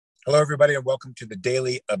Hello, everybody, and welcome to the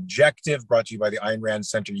Daily Objective, brought to you by the Ayn Rand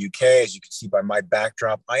Center UK. As you can see by my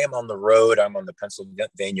backdrop, I am on the road. I'm on the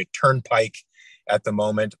Pennsylvania Turnpike at the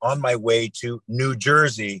moment, on my way to New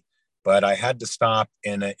Jersey, but I had to stop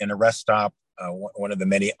in a rest stop, one of the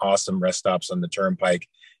many awesome rest stops on the Turnpike,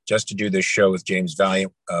 just to do this show with James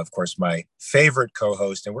Valiant, of course, my favorite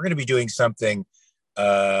co-host. And we're going to be doing something.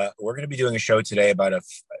 We're going to be doing a show today about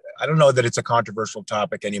I don't know that it's a controversial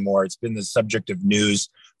topic anymore. It's been the subject of news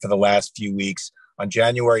for the last few weeks. On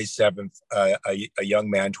January 7th, a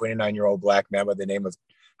young man, 29-year-old black man by the name of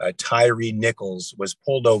Tyree Nichols, was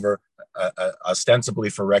pulled over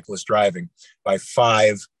ostensibly for reckless driving by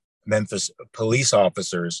five Memphis police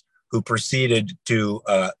officers who proceeded to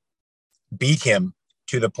beat him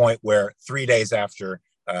to the point where 3 days after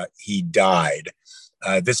he died.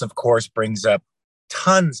 This, of course, brings up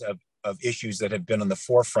tons of issues that have been on the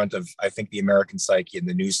forefront of, I think, the American psyche and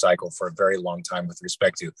the news cycle for a very long time with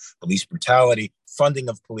respect to police brutality, funding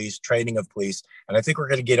of police, training of police. And I think we're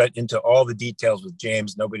going to get into all the details with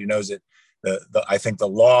James. Nobody knows it. I think the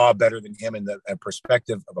law better than him, and the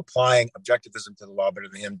perspective of applying objectivism to the law better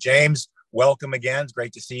than him. James, welcome again. It's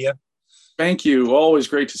great to see you. Thank you. Always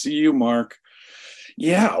great to see you, Mark.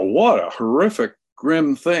 Yeah, what a horrific,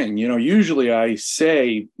 grim thing. Usually I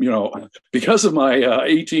say, because of my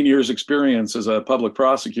 18 years experience as a public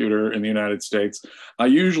prosecutor in the United States, I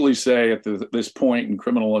usually say at this point in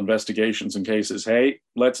criminal investigations and cases, hey,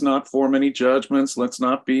 let's not form any judgments. Let's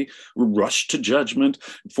not be rushed to judgment.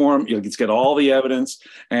 Let's get all the evidence.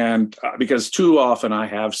 And because too often I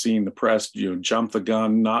have seen the press, jump the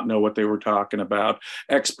gun, not know what they were talking about.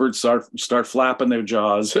 Experts start flapping their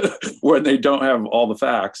jaws when they don't have all the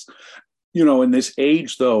facts. In this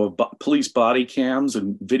age, though, of police body cams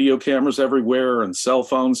and video cameras everywhere and cell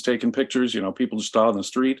phones taking pictures, people just out on the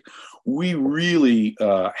street, we really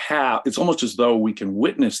it's almost as though we can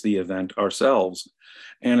witness the event ourselves.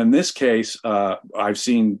 And in this case, I've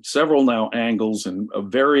seen several now angles and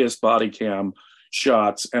various body cam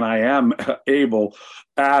shots, and I am able,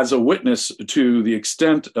 as a witness to the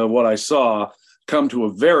extent of what I saw, come to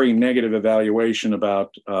a very negative evaluation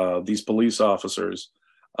about these police officers.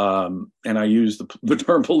 And I use the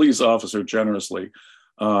term police officer generously.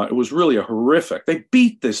 It was really a horrific. They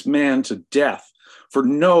beat this man to death for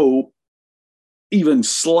no even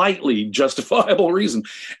slightly justifiable reason.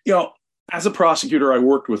 As a prosecutor, I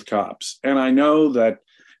worked with cops, and I know that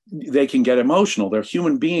they can get emotional. They're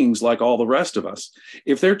human beings like all the rest of us.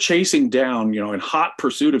 If they're chasing down, in hot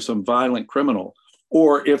pursuit of some violent criminal,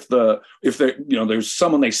 or if there's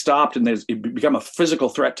someone they stopped and it become a physical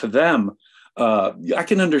threat to them, I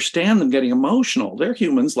can understand them getting emotional. They're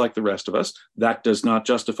humans like the rest of us. That does not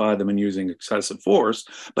justify them in using excessive force,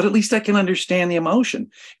 but at least I can understand the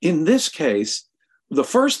emotion. In this case, the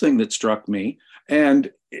first thing that struck me,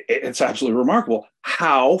 and it's absolutely remarkable,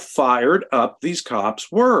 how fired up these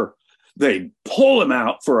cops were. They pull him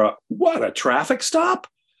out for a traffic stop?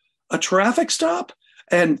 A traffic stop?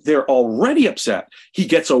 And they're already upset. He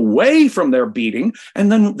gets away from their beating,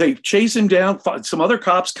 and then they chase him down. Some other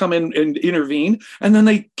cops come in and intervene, and then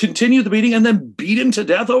they continue the beating and then beat him to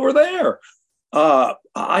death over there.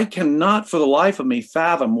 I cannot for the life of me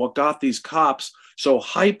fathom what got these cops so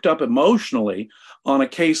hyped up emotionally on a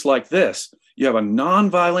case like this. You have a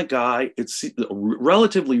nonviolent guy. It's a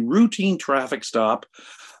relatively routine traffic stop.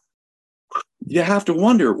 You have to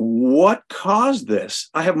wonder what caused this.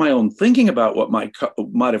 I have my own thinking about what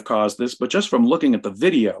might have caused this, but just from looking at the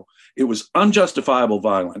video, it was unjustifiable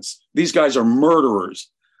violence. These guys are murderers.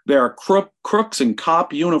 They are crooks in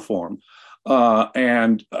cop uniform.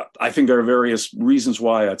 And I think there are various reasons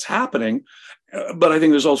why that's happening. But I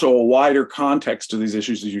think there's also a wider context to these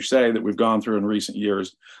issues, as you say, that we've gone through in recent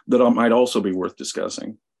years that might also be worth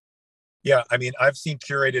discussing. Yeah, I mean, I've seen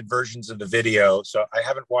curated versions of the video, so I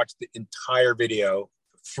haven't watched the entire video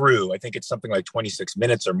through. I think it's something like 26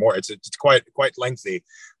 minutes or more. It's quite lengthy.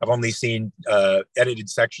 I've only seen edited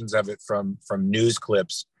sections of it from news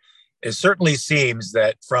clips. It certainly seems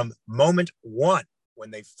that from moment one,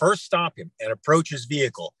 when they first stop him and approach his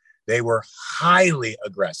vehicle, they were highly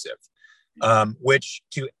aggressive, which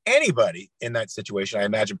to anybody in that situation, I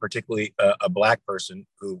imagine particularly a Black person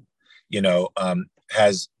who,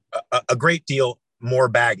 has a great deal more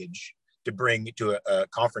baggage to bring to a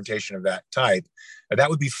confrontation of that type, that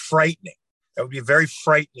would be frightening. That would be a very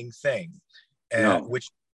frightening thing, which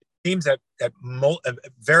seems at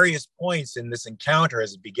various points in this encounter,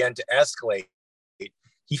 as it began to escalate,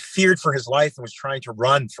 he feared for his life and was trying to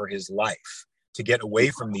run for his life to get away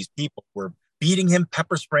from these people who were beating him,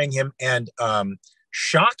 pepper spraying him, and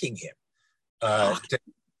shocking him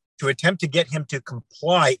to attempt to get him to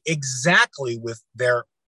comply exactly with their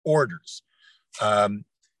orders.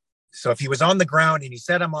 So if he was on the ground and he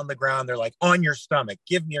said, I'm on the ground, they're like, on your stomach,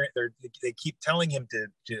 give me they keep telling him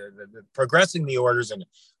to progressing the orders in a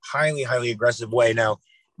highly, highly aggressive way. Now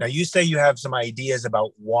you say you have some ideas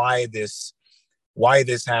about why this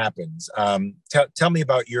happens. Tell me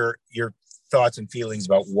about your thoughts and feelings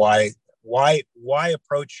about why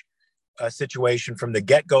approach a situation from the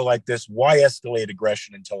get-go like this? Why escalate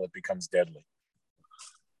aggression until it becomes deadly?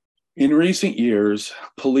 In recent years,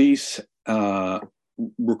 police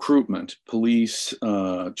recruitment, police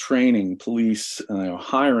training, police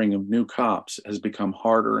hiring of new cops has become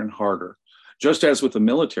harder and harder. Just as with the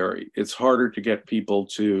military, it's harder to get people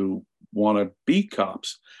to want to be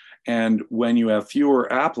cops. And when you have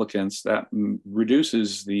fewer applicants, that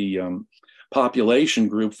reduces the population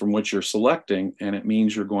group from which you're selecting, and it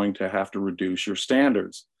means you're going to have to reduce your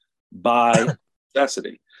standards by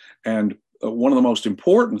necessity. And one of the most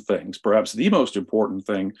important things, perhaps the most important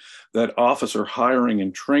thing that officer hiring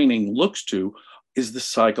and training looks to is the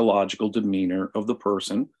psychological demeanor of the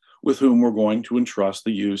person with whom we're going to entrust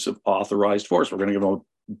the use of authorized force. We're going to give them a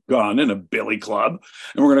gun and a billy club,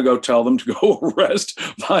 and we're going to go tell them to go arrest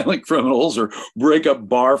violent criminals or break up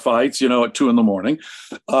bar fights, at 2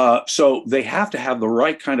 a.m. So they have to have the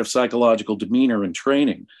right kind of psychological demeanor and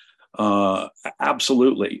training.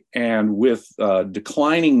 Absolutely. And with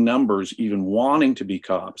declining numbers even wanting to be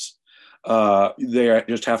cops, they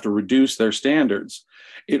just have to reduce their standards.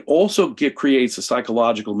 It also creates a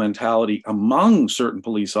psychological mentality among certain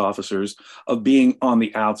police officers of being on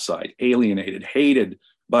the outside, alienated, hated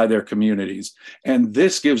by their communities. And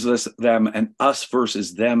this gives them an us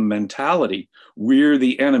versus them mentality. We're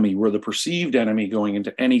the enemy, we're the perceived enemy going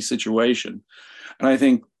into any situation. And I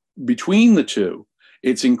think between the two,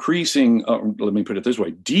 it's increasing, let me put it this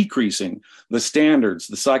way, decreasing the standards,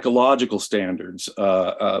 the psychological standards,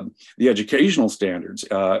 the educational standards,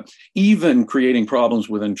 even creating problems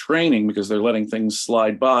within training because they're letting things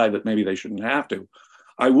slide by that maybe they shouldn't have to.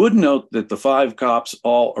 I would note that the 5 cops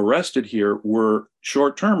all arrested here were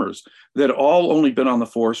short-termers that all only been on the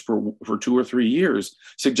force for 2 or 3 years,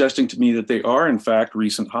 suggesting to me that they are, in fact,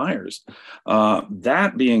 recent hires.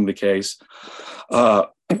 That being the case,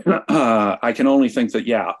 I can only think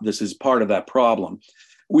that, this is part of that problem.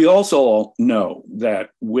 We also know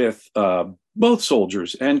that with both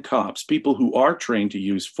soldiers and cops, people who are trained to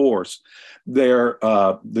use force,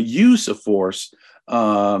 the use of force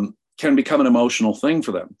can become an emotional thing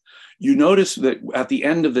for them. You notice that at the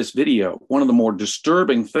end of this video, one of the more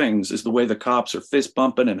disturbing things is the way the cops are fist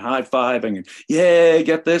bumping and high-fiving and, yeah,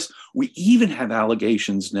 get this? We even have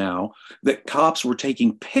allegations now that cops were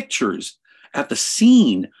taking pictures at the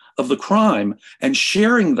scene of the crime and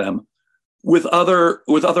sharing them with other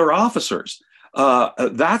officers.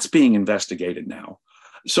 That's being investigated now.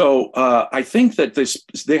 So I think that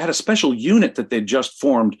they had a special unit that they just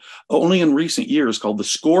formed only in recent years called the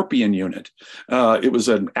Scorpion Unit. It was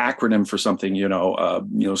an acronym for something,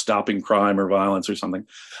 stopping crime or violence or something.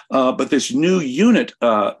 But this new unit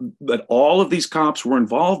that all of these cops were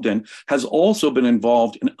involved in has also been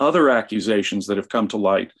involved in other accusations that have come to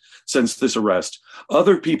light since this arrest.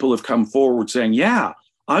 Other people have come forward saying,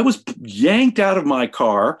 I was yanked out of my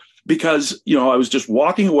car because, I was just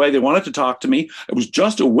walking away. They wanted to talk to me. It was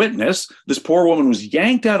just a witness. This poor woman was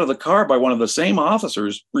yanked out of the car by one of the same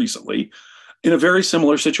officers recently in a very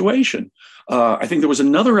similar situation. I think there was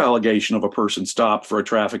another allegation of a person stopped for a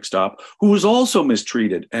traffic stop who was also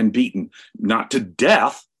mistreated and beaten, not to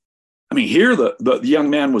death. I mean, here the young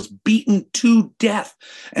man was beaten to death.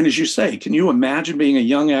 And as you say, can you imagine being a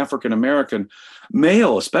young African-American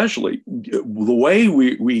male, especially the way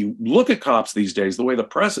we look at cops these days, the way the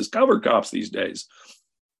press has covered cops these days?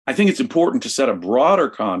 I think it's important to set a broader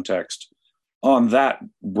context on that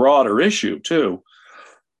broader issue too.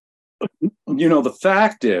 The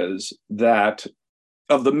fact is that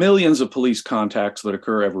of the millions of police contacts that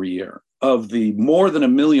occur every year, of the more than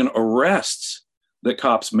 1 million arrests that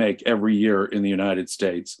cops make every year in the United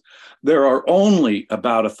States, there are only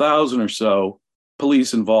about 1,000 or so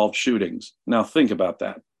police-involved shootings. Now think about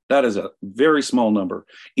that. That is a very small number.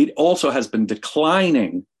 It also has been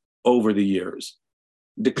declining over the years.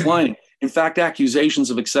 Declining. In fact,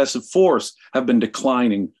 accusations of excessive force have been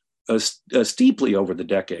declining steeply over the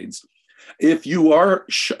decades. If you are,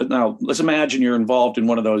 now let's imagine you're involved in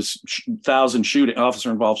one of those 1,000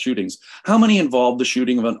 officer-involved shootings. How many involved the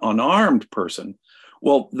shooting of an unarmed person?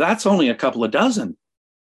 Well, that's only a couple of dozen.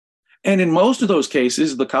 And in most of those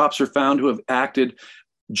cases, the cops are found to have acted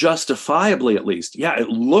justifiably, at least. Yeah, it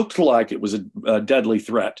looked like it was a deadly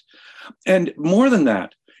threat. And more than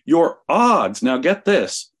that, your odds, now get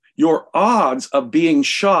this, your odds of being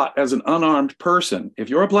shot as an unarmed person, if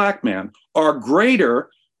you're a black man, are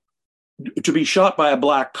greater to be shot by a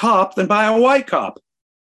black cop than by a white cop.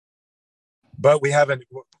 But we haven't,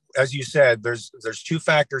 as you said, there's two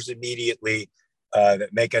factors immediately that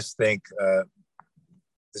make us think the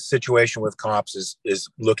situation with cops is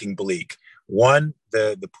looking bleak. One,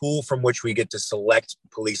 the pool from which we get to select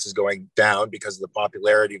police is going down because the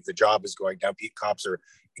popularity of the job is going down.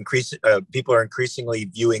 People are increasingly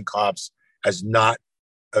viewing cops as not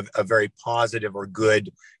a very positive or good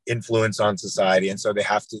influence on society, and so they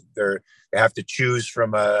have to choose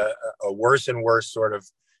from a worse and worse sort of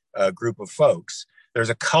group of folks. There's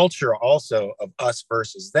a culture also of us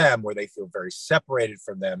versus them where they feel very separated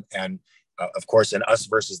from them, and of course, an us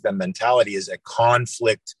versus them mentality is a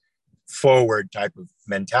conflict forward type of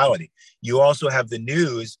mentality. You also have the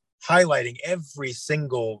news highlighting every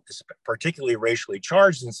single, particularly racially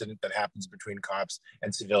charged incident that happens between cops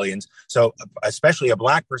and civilians. So especially a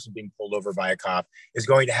black person being pulled over by a cop is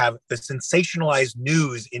going to have the sensationalized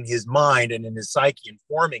news in his mind and in his psyche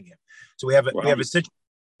informing him. So we have a situation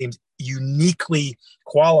that seems uniquely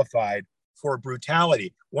qualified for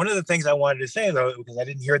brutality. One of the things I wanted to say, though, because I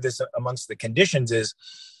didn't hear this amongst the conditions, is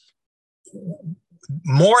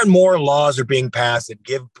more and more laws are being passed that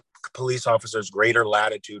give police officers greater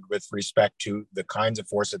latitude with respect to the kinds of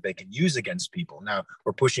force that they can use against people. Now,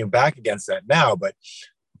 we're pushing back against that now, but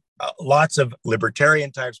lots of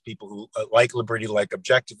libertarian types, people who like liberty, like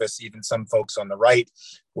objectivists, even some folks on the right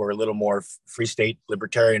who are a little more free state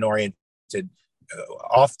libertarian oriented,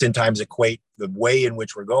 oftentimes equate the way in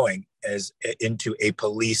which we're going as into a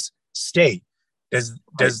police state. Does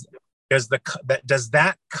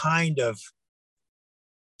that kind of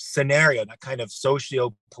scenario, that kind of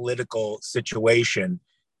socio-political situation,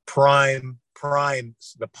 prime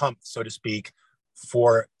the pump, so to speak,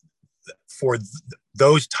 for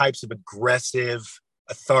those types of aggressive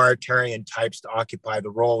authoritarian types to occupy the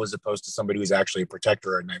role as opposed to somebody who's actually a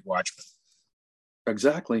protector or a night watchman?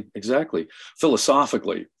 Exactly.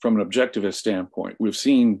 Philosophically, from an objectivist standpoint, we've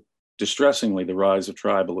seen distressingly the rise of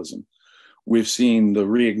tribalism. We've seen the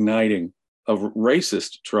reigniting of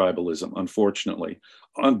racist tribalism, unfortunately,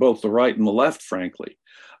 on both the right and the left, frankly.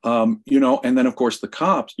 And then, of course, the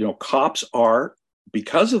cops, cops are,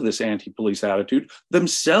 because of this anti-police attitude,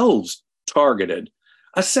 themselves targeted,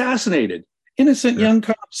 assassinated. Innocent young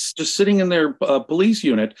cops just sitting in their police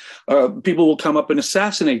unit, people will come up and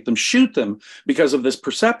assassinate them, shoot them because of this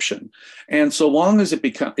perception. And so long as it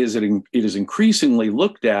is increasingly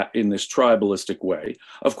looked at in this tribalistic way,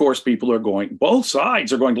 of course, both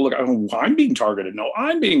sides are going to look, oh, I'm being targeted. No,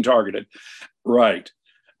 I'm being targeted. Right.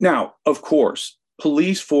 Now, of course,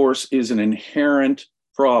 police force is an inherent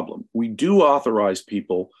problem. We do authorize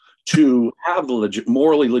people to have the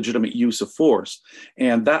morally legitimate use of force.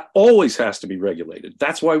 And that always has to be regulated.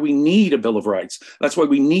 That's why we need a Bill of Rights. That's why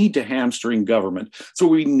we need to hamstring government. So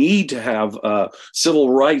we need to have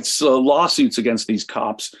civil rights lawsuits against these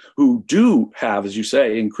cops who do have, as you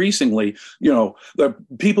say, increasingly, the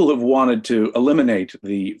people have wanted to eliminate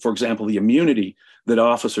for example, the immunity that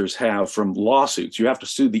officers have from lawsuits. You have to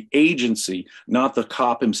sue the agency, not the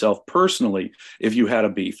cop himself personally, if you had a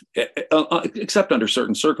beef, except under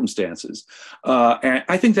certain circumstances. And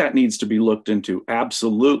I think that needs to be looked into.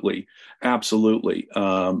 Absolutely.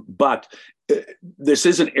 But this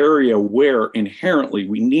is an area where inherently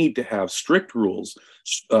we need to have strict rules,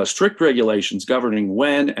 strict regulations governing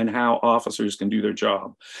when and how officers can do their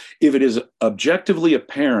job. If it is objectively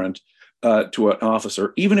apparent to an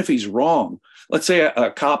officer, even if he's wrong. Let's say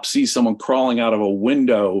a cop sees someone crawling out of a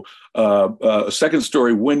window, a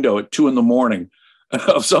second-story window at 2 a.m.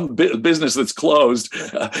 of some business that's closed.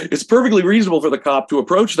 It's perfectly reasonable for the cop to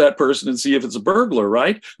approach that person and see if it's a burglar,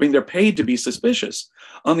 right? I mean, they're paid to be suspicious.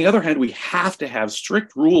 On the other hand, we have to have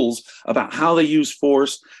strict rules about how they use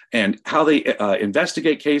force and how they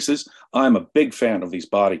investigate cases. I'm a big fan of these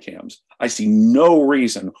body cams. I see no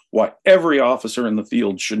reason why every officer in the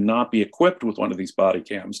field should not be equipped with one of these body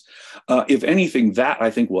cams. If anything, that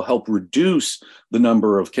I think will help reduce the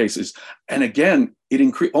number of cases. And again,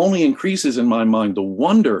 it only increases in my mind the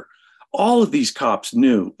wonder. All of these cops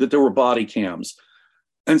knew that there were body cams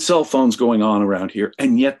and cell phones going on around here,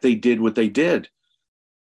 and yet they did what they did.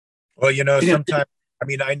 Well, sometimes,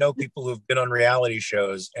 I know people who've been on reality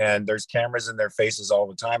shows and there's cameras in their faces all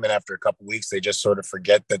the time. And after a couple of weeks, they just sort of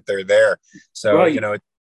forget that they're there. So, right. It's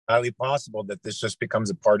highly possible that this just becomes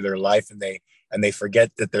a part of their life and they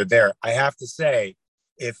forget that they're there. I have to say,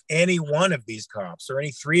 if any one of these cops or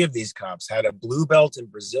any 3 of these cops had a blue belt in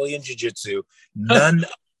Brazilian Jiu-Jitsu, none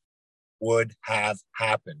would have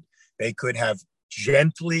happened. They could have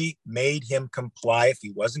gently made him comply if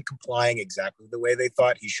he wasn't complying exactly the way they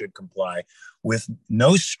thought he should comply, with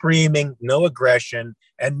no screaming, no aggression,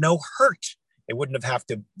 and no hurt. They wouldn't have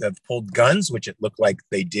pulled guns, which it looked like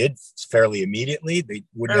they did fairly immediately. They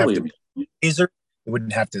wouldn't have to taser.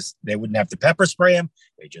 They wouldn't have to pepper spray him.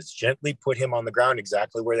 They just gently put him on the ground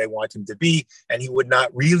exactly where they want him to be, and he would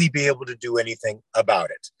not really be able to do anything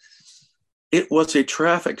about it. It was a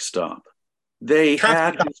traffic stop. They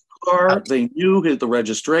had his car. They knew the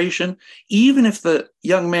registration. Even if the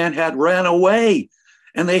young man had ran away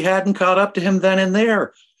and they hadn't caught up to him then and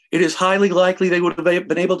there, it is highly likely they would have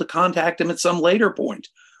been able to contact him at some later point.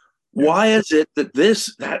 Why is it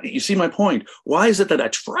that you see my point? Why is it that a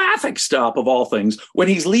traffic stop of all things, when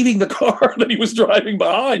he's leaving the car that he was driving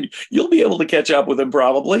behind, you'll be able to catch up with him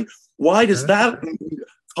probably. Why does that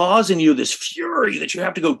cause in you this fury that you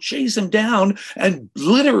have to go chase him down and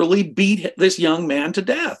literally beat this young man to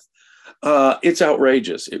death? It's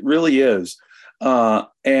outrageous. It really is.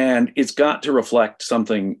 And it's got to reflect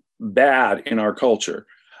something bad in our culture.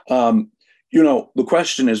 The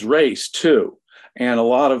question is race too. And a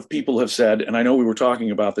lot of people have said, and I know we were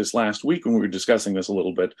talking about this last week when we were discussing this a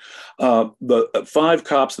little bit, the 5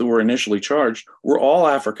 cops that were initially charged were all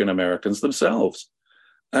African Americans themselves,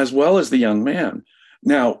 as well as the young man.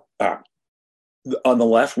 Now, on the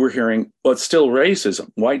left, we're hearing, well, it's still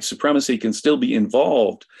racism. White supremacy can still be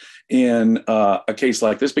involved in a case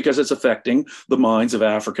like this because it's affecting the minds of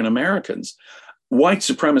African Americans. White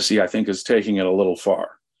supremacy, I think, is taking it a little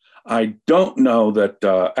far. I don't know that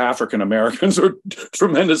African Americans are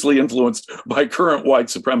tremendously influenced by current white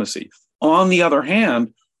supremacy. On the other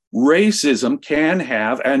hand, racism can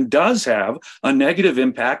have and does have a negative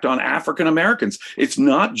impact on African Americans. It's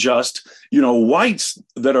not just, whites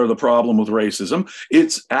that are the problem with racism.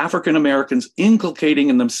 It's African Americans inculcating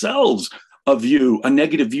in themselves a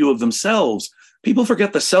negative view of themselves. People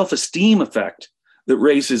forget the self-esteem effect that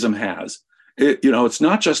racism has. It's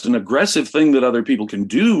not just an aggressive thing that other people can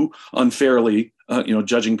do unfairly,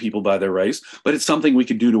 judging people by their race, but it's something we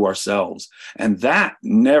can do to ourselves. And that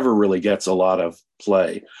never really gets a lot of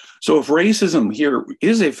play. So if racism here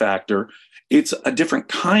is a factor, it's a different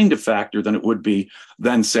kind of factor than it would be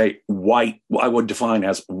than, say, white, I would define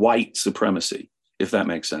as white supremacy, if that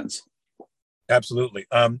makes sense. Absolutely.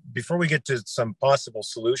 Before we get to some possible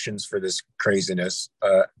solutions for this craziness,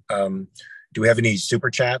 do we have any super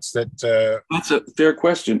chats that? That's a fair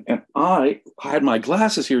question. And I had my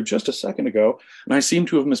glasses here just a second ago, and I seem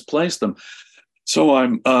to have misplaced them. So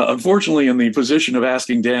I'm unfortunately in the position of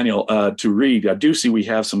asking Daniel to read. I do see we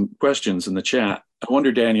have some questions in the chat. I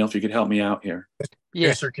wonder, Daniel, if you could help me out here.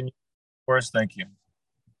 Yes, sir. Can you, for us? Thank you.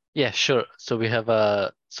 Yeah, sure. So we have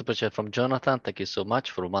a super chat from Jonathan. Thank you so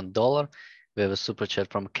much for $1. We have a super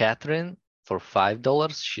chat from Catherine for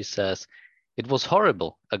 $5. She says, "It was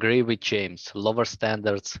horrible. Agree with James. Lower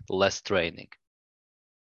standards, less training."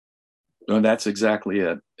 No, that's exactly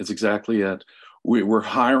it. It's exactly it. We're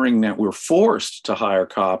hiring now. We're forced to hire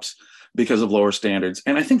cops because of lower standards.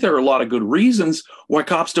 And I think there are a lot of good reasons why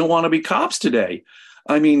cops don't want to be cops today.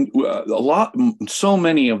 I mean, so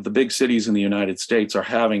many of the big cities in the United States are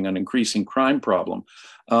having an increasing crime problem,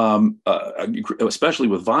 especially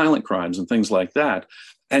with violent crimes and things like that.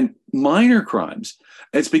 And minor crimes,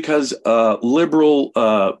 it's because liberal,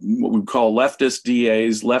 what we call leftist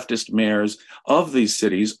DAs, leftist mayors of these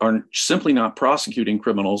cities are simply not prosecuting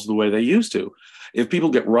criminals the way they used to. If people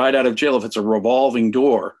get right out of jail, if it's a revolving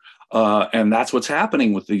door, and that's what's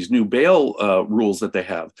happening with these new bail rules that they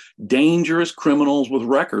have, dangerous criminals with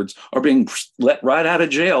records are being let right out of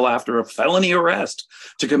jail after a felony arrest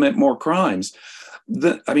to commit more crimes.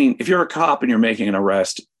 If you're a cop and you're making an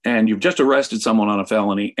arrest and you've just arrested someone on a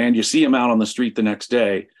felony and you see him out on the street the next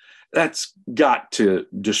day, that's got to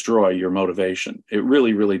destroy your motivation. It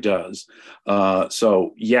really, really does.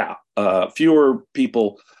 Fewer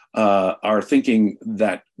people are thinking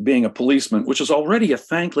that being a policeman, which is already a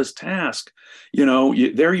thankless task,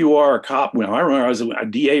 there you are, a cop. I remember I was a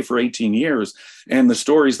DA for 18 years, and the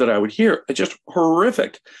stories that I would hear are just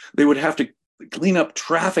horrific. They would have to clean up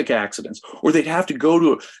traffic accidents, or they'd have to go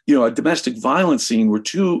to a domestic violence scene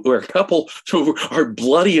where a couple are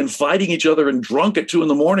bloody and fighting each other and drunk at 2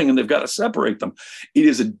 a.m, and they've got to separate them. It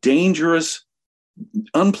is a dangerous,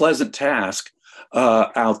 unpleasant task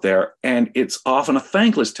out there, and it's often a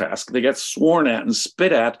thankless task. They get sworn at and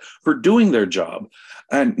spit at for doing their job,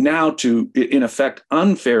 and now to, in effect,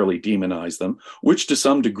 unfairly demonize them, which to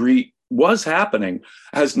some degree was happening,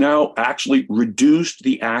 has now actually reduced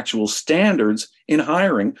the actual standards in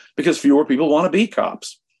hiring because fewer people want to be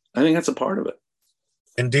cops. I think that's a part of it.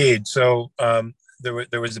 Indeed. So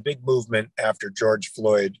there was a big movement after George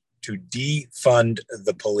Floyd to defund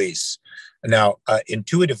the police. Now,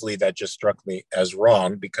 intuitively, that just struck me as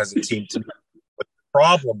wrong, because it seemed to me what the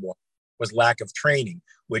problem was lack of training,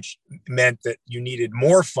 which meant that you needed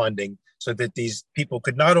more funding so that these people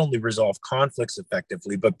could not only resolve conflicts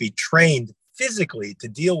effectively, but be trained physically to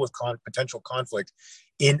deal with potential conflict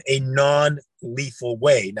in a non-lethal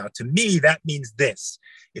way. Now, to me, that means this: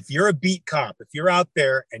 if you're a beat cop, if you're out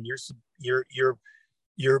there and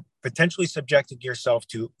you're potentially subjecting yourself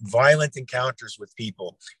to violent encounters with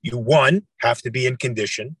people, you, one, have to be in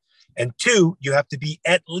condition, and two, you have to be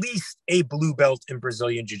at least a blue belt in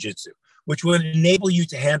Brazilian Jiu-Jitsu, which would enable you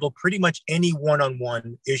to handle pretty much any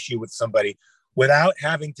one-on-one issue with somebody without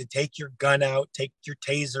having to take your gun out, take your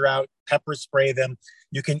taser out, pepper spray them.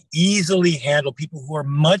 You can easily handle people who are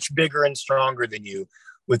much bigger and stronger than you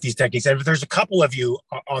with these techniques. And if there's a couple of you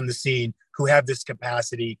on the scene who have this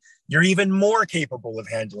capacity, you're even more capable of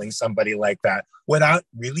handling somebody like that without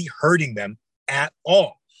really hurting them at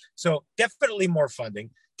all. So definitely more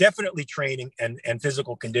funding, definitely training and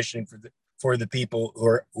physical conditioning for the people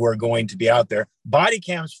who are going to be out there. Body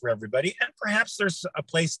cams for everybody. And perhaps there's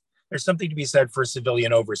something to be said for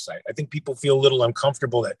civilian oversight. I think people feel a little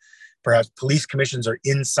uncomfortable that perhaps police commissions are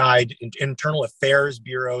inside, internal affairs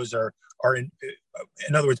bureaus are in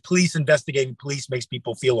other words, police investigating police makes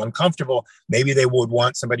people feel uncomfortable. Maybe they would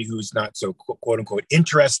want somebody who's not so quote unquote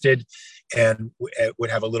interested and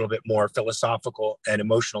would have a little bit more philosophical and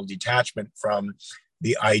emotional detachment from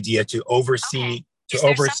the idea to oversee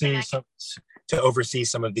some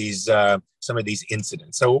of these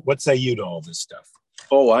incidents. So what say you to all this stuff?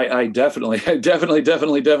 Oh, I definitely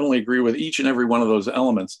agree with each and every one of those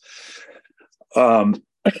elements. And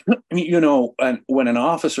when an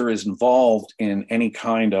officer is involved in any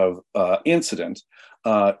kind of incident,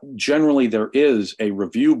 generally there is a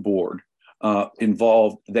review board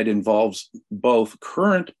involved that involves both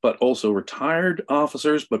current but also retired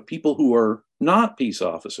officers, but people who are not peace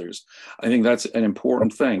officers. I think that's an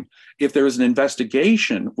important thing. If there is an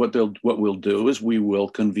investigation, what we'll do is we will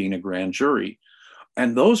convene a grand jury.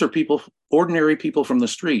 And those are people, ordinary people from the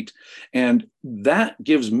street. And that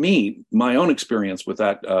gives me my own experience with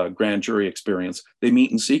that grand jury experience. They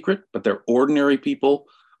meet in secret, but they're ordinary people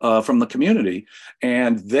from the community.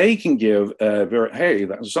 And they can give hey,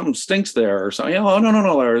 something stinks there, or something. Oh,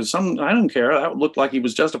 no, there's some, I don't care. That looked like he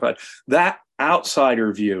was justified. That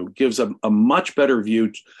outsider view gives a much better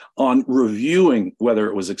view on reviewing whether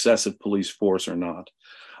it was excessive police force or not.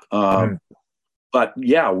 But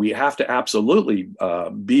yeah, we have to absolutely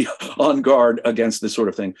be on guard against this sort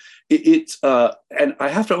of thing. And I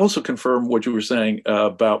have to also confirm what you were saying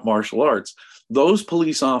about martial arts. Those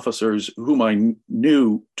police officers whom I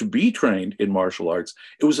knew to be trained in martial arts,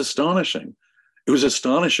 it was astonishing. It was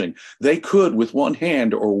astonishing. They could, with one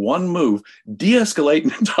hand or one move, de-escalate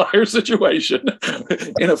an entire situation.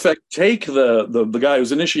 In effect, take the guy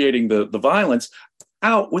who's initiating the violence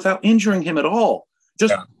out without injuring him at all.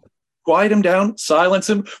 Just quiet him down, silence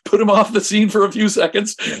him, put him off the scene for a few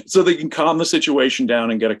seconds so they can calm the situation down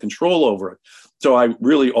and get a control over it. So I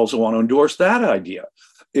really also want to endorse that idea.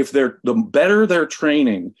 If the better their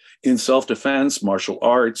training in self-defense, martial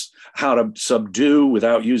arts, how to subdue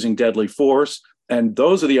without using deadly force, and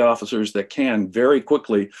those are the officers that can very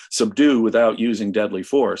quickly subdue without using deadly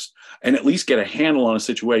force and at least get a handle on a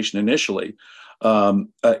situation initially. I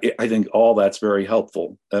think all that's very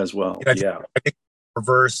helpful as well. I think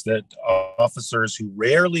reverse that officers who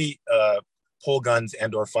rarely pull guns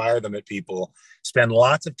and or fire them at people spend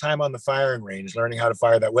lots of time on the firing range learning how to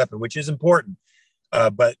fire that weapon, which is important.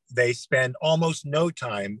 But they spend almost no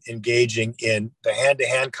time engaging in the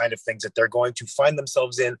hand-to-hand kind of things that they're going to find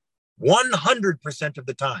themselves in 100% of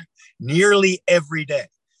the time, nearly every day.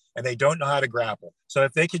 And they don't know how to grapple. So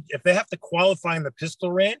if they have to qualify in the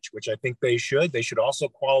pistol range, which I think they should also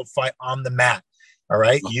qualify on the mat. All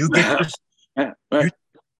right. You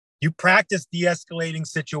practice de-escalating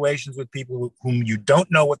situations with people whom you don't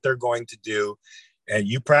know what they're going to do. And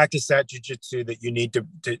you practice that jiu-jitsu that you need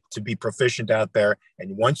to be proficient out there.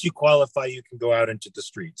 And once you qualify, you can go out into the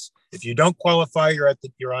streets. If you don't qualify,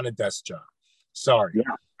 you're on a desk job. Sorry.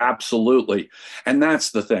 Yeah, absolutely. And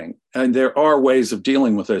that's the thing. And there are ways of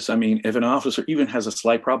dealing with this. I mean, if an officer even has a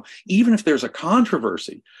slight problem, even if there's a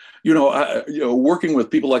controversy, working with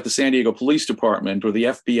people like the San Diego Police Department or the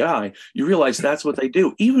FBI, you realize that's what they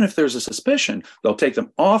do. Even if there's a suspicion, they'll take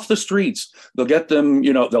them off the streets. They'll get them,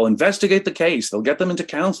 they'll investigate the case. They'll get them into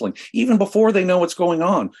counseling, even before they know what's going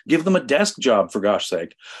on. Give them a desk job, for gosh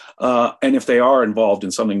sake. And if they are involved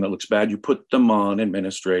in something that looks bad, you put them on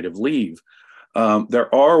administrative leave.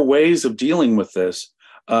 There are ways of dealing with this,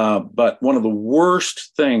 but one of the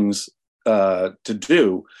worst things to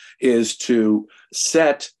do is to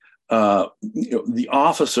set the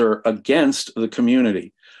officer against the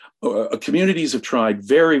community. Communities have tried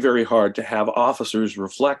very, very hard to have officers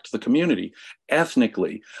reflect the community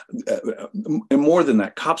ethnically. And more than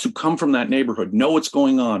that, cops who come from that neighborhood know what's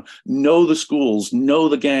going on, know the schools, know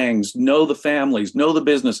the gangs, know the families, know the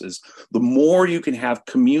businesses. The more you can have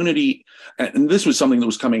community, and this was something that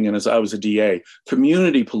was coming in as I was a DA,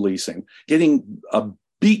 community policing, getting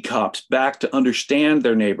beat cops back to understand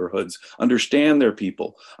their neighborhoods, understand their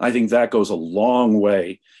people. I think that goes a long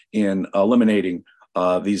way in eliminating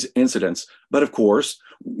these incidents. But of course,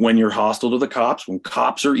 when you're hostile to the cops, when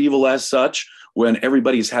cops are evil as such, when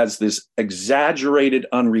everybody has this exaggerated,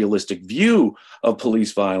 unrealistic view of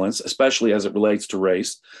police violence, especially as it relates to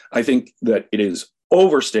race, I think that it is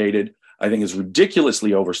overstated. I think it's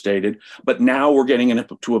ridiculously overstated. But now we're getting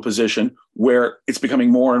into a position where it's becoming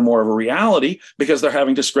more and more of a reality because they're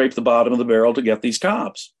having to scrape the bottom of the barrel to get these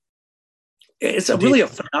cops. It's really a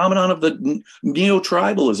phenomenon of the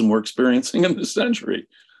neo-tribalism we're experiencing in this century.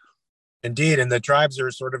 Indeed, and the tribes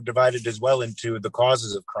are sort of divided as well into the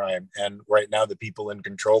causes of crime. And right now, the people in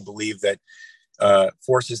control believe that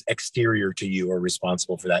forces exterior to you are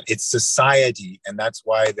responsible for that. It's society, and that's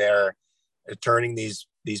why they're turning these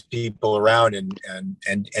people around and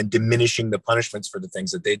diminishing the punishments for the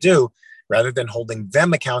things that they do, rather than holding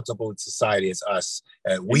them accountable. It's society, it's us.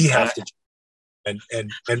 We have to and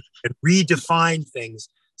redefine things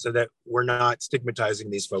so that we're not stigmatizing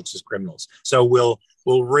these folks as criminals. So we'll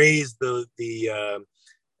raise the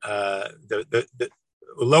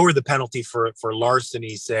lower the penalty for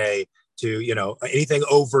larceny, say, to, you know, anything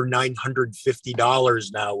over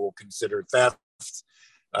 $950 now we'll consider theft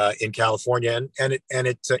in California, and it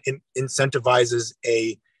incentivizes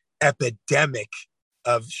a epidemic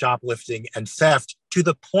of shoplifting and theft to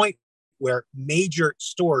the point where major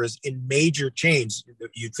stores in major chains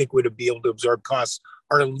you'd think would be able to absorb costs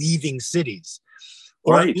are leaving cities.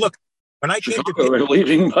 Right. Or, look, when I came Chicago, they're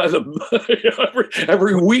leaving by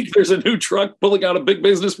every week. There's a new truck pulling out a big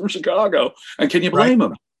business from Chicago, and can you blame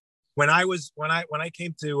them? When I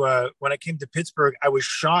came to Pittsburgh, I was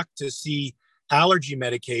shocked to see allergy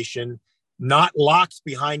medication not locked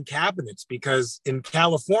behind cabinets, because in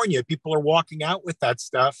California people are walking out with that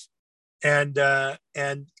stuff and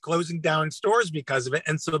closing down stores because of it,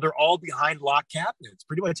 and so they're all behind locked cabinets.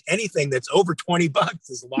 Pretty much anything that's over $20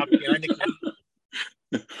 is locked behind a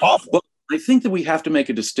cabinet. Awful. Well, I think that we have to make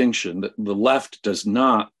a distinction that the left does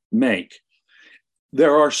not make.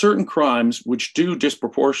 There are certain crimes which do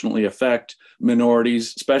disproportionately affect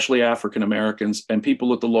minorities, especially African Americans and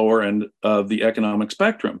people at the lower end of the economic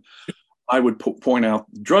spectrum. I would point out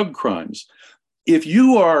drug crimes. If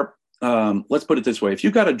you are, let's put it this way, if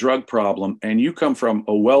you've got a drug problem and you come from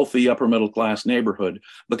a wealthy upper middle class neighborhood,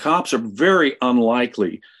 the cops are very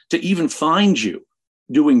unlikely to even find you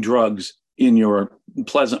doing drugs in your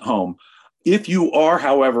pleasant home. If you are,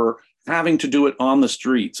 however, having to do it on the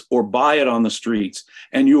streets or buy it on the streets,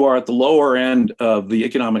 and you are at the lower end of the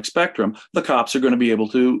economic spectrum, the cops are going to be able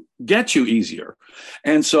to get you easier.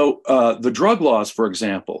 And so the drug laws, for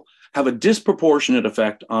example, have a disproportionate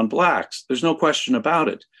effect on Blacks. There's no question about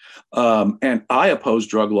it. And I oppose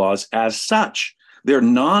drug laws as such. They're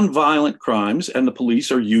nonviolent crimes, and the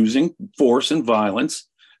police are using force and violence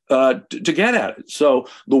to get at it. So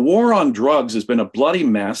the war on drugs has been a bloody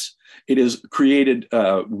mess. It has created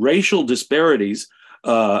racial disparities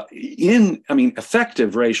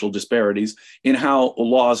effective racial disparities in how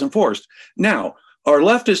law is enforced. Now, our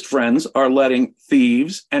leftist friends are letting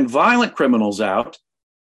thieves and violent criminals out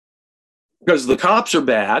because the cops are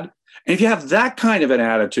bad. And if you have that kind of an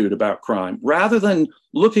attitude about crime, rather than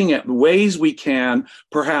looking at ways we can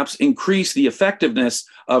perhaps increase the effectiveness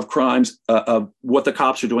of crimes, of what the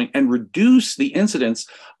cops are doing, and reduce the incidence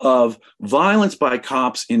of violence by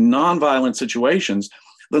cops in nonviolent situations,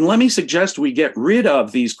 then let me suggest we get rid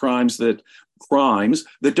of these crimes that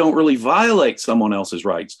don't really violate someone else's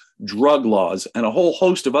rights, drug laws, and a whole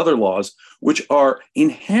host of other laws, which are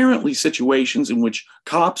inherently situations in which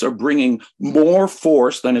cops are bringing more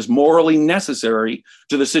force than is morally necessary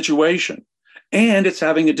to the situation. And it's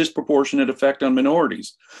having a disproportionate effect on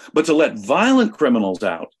minorities. But to let violent criminals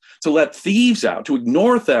out, to let thieves out, to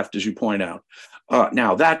ignore theft, as you point out,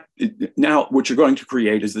 now what you're going to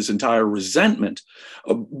create is this entire resentment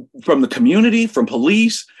from the community, from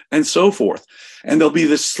police, and so forth. And there'll be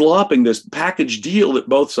this slopping, this package deal that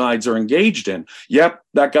both sides are engaged in. Yep,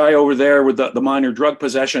 that guy over there with the minor drug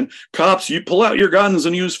possession, cops, you pull out your guns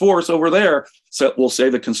and use force over there. will say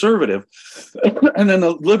the conservative, and then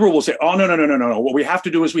the liberal will say, oh, no. What we have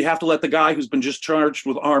to do is we have to let the guy who's been just charged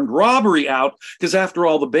with armed robbery out, because after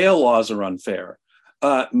all, the bail laws are unfair.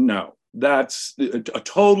 No, that's a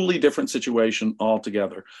totally different situation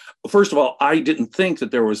altogether. First of all, I didn't think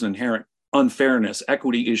that there was an inherent unfairness,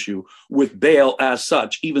 equity issue with bail as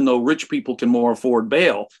such, even though rich people can more afford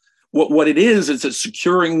bail. What it is it's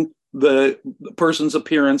securing the person's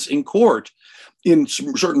appearance in court. In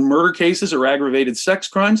certain murder cases or aggravated sex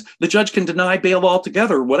crimes, the judge can deny bail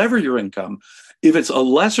altogether, whatever your income. If it's a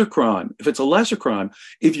lesser crime,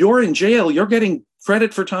 if you're in jail, you're getting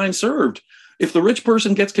credit for time served. If the rich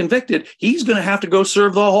person gets convicted, he's going to have to go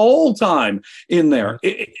serve the whole time in there.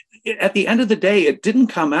 At the end of the day, it didn't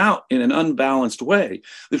come out in an unbalanced way.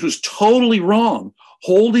 This was totally wrong.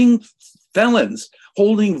 Holding felons,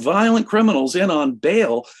 holding violent criminals in on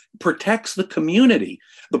bail protects the community.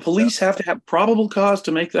 The police have to have probable cause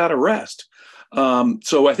to make that arrest.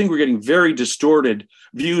 So I think we're getting very distorted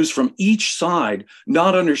views from each side,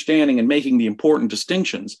 not understanding and making the important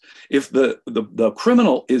distinctions. If the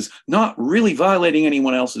criminal is not really violating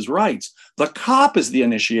anyone else's rights, the cop is the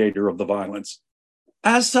initiator of the violence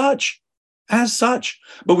as such.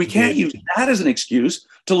 But we can't use that as an excuse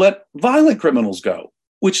to let violent criminals go,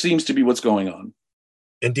 which seems to be what's going on.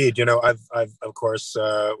 Indeed, I've of course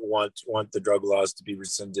want the drug laws to be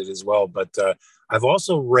rescinded as well, but I've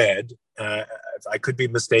also read, I could be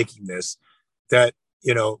mistaking this, that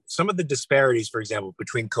some of the disparities, for example,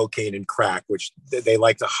 between cocaine and crack, which they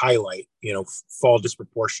like to highlight, fall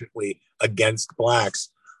disproportionately against blacks.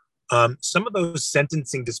 Some of those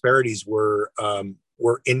sentencing disparities were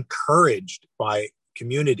encouraged by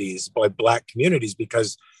Black communities,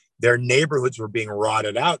 because their neighborhoods were being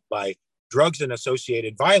rotted out by drugs and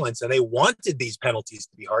associated violence. And they wanted these penalties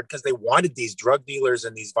to be hard because they wanted these drug dealers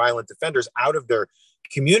and these violent offenders out of their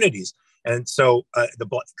communities. And so the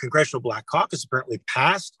Congressional Black Caucus apparently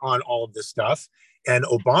passed on all of this stuff, and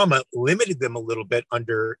Obama limited them a little bit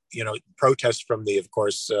under, protests from the, of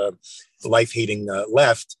course, life-hating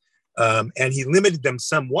left. And he limited them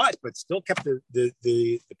somewhat, but still kept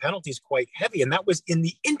the penalties quite heavy. And that was in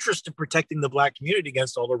the interest of protecting the Black community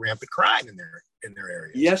against all the rampant crime in their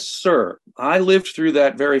areas. Yes, sir. I lived through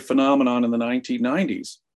that very phenomenon in the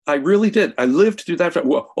 1990s. I really did. I lived through that.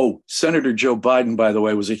 Senator Joe Biden, by the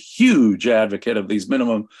way, was a huge advocate of these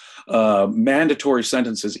minimum mandatory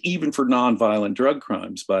sentences, even for nonviolent drug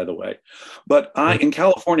crimes, by the way. But in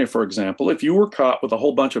California, for example, if you were caught with a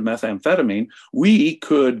whole bunch of methamphetamine, we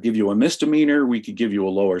could give you a misdemeanor. We could give you a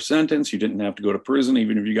lower sentence. You didn't have to go to prison,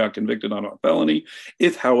 even if you got convicted on a felony.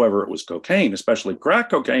 If, however, it was cocaine, especially crack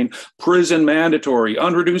cocaine, prison mandatory,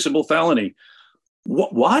 unreducible felony.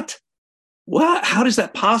 What? How does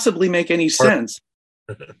that possibly make any sense?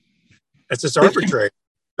 It's just arbitrary.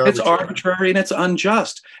 It's arbitrary and it's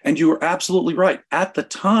unjust. And you are absolutely right. At the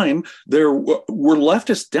time, there were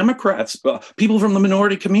leftist Democrats, people from the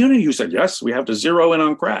minority community who said, yes, we have to zero in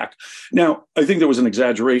on crack. Now, I think there was an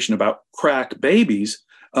exaggeration about crack babies,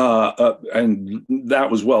 and that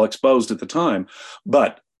was well exposed at the time.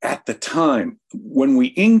 But at the time, when we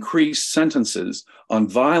increased sentences on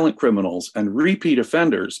violent criminals and repeat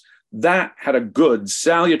offenders, that had a good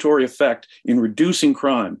salutary effect in reducing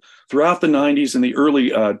crime. Throughout the 90s and the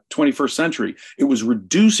early 21st century, it was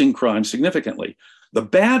reducing crime significantly. The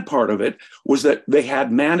bad part of it was that they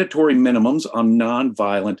had mandatory minimums on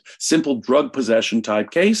nonviolent, simple drug possession type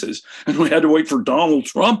cases. And we had to wait for Donald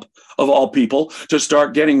Trump, of all people, to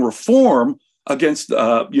start getting reform against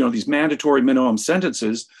these mandatory minimum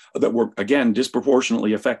sentences that were, again,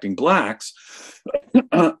 disproportionately affecting Blacks.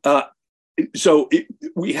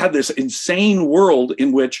 We had this insane world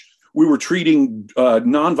in which we were treating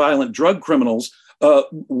nonviolent drug criminals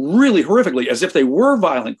really horrifically, as if they were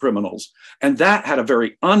violent criminals. And that had a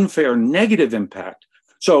very unfair negative impact.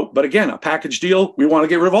 But again, a package deal, we want to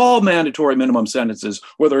get rid of all mandatory minimum sentences,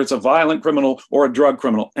 whether it's a violent criminal or a drug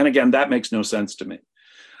criminal. And again, that makes no sense to me.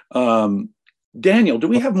 Daniel, do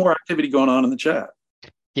we have more activity going on in the chat?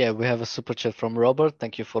 Yeah, we have a super chat from Robert.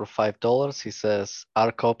 Thank you for $5. He says,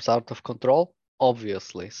 are cops out of control?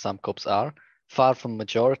 Obviously, some cops are. Far from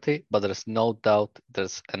majority, but there is no doubt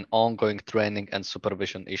there's an ongoing training and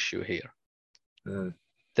supervision issue here.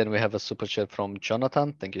 Then we have a super chat from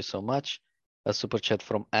Jonathan. Thank you so much. A super chat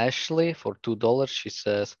from Ashley for $2. She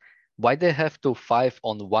says, why they have to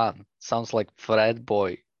 5-on-1? Sounds like frat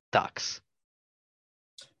boy tax.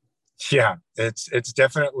 Yeah, it's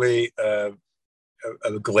definitely a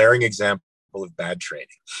glaring example of bad training.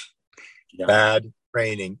 Yeah. Bad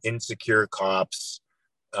training, insecure cops,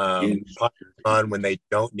 on when they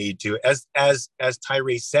don't need to. As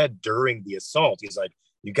Tyree said during the assault, he's like,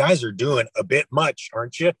 you guys are doing a bit much,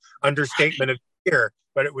 aren't you? Understatement of the year,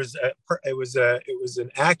 but it was an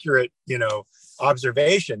accurate,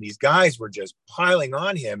 observation. These guys were just piling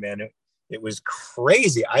on him, and it was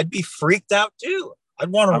crazy. I'd be freaked out too. I'd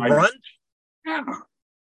want to run.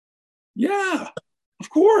 Yeah, of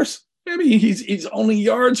course. I mean, he's only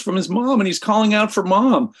yards from his mom, and he's calling out for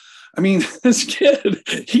mom. I mean, this kid,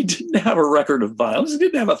 he didn't have a record of violence. He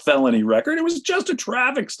didn't have a felony record. It was just a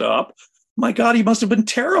traffic stop. My God, he must have been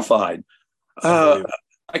terrified. I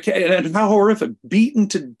can't, and how horrific! Beaten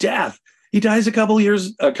to death. He dies a couple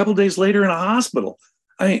days later in a hospital.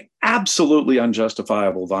 I mean, absolutely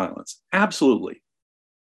unjustifiable violence. Absolutely.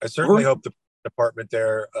 I certainly hope the department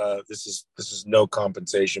there. This is no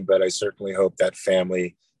compensation, but I certainly hope that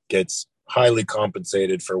family gets highly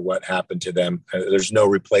compensated for what happened to them. There's no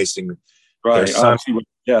replacing their son. Obviously, with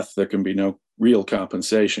death, there can be no real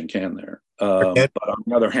compensation, can there? But on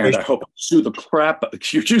the other hand, I hope they sue the crap,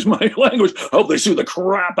 excuse my language, I hope they sue the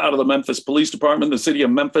crap out of the Memphis Police Department, the city of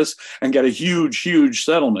Memphis, and get a huge, huge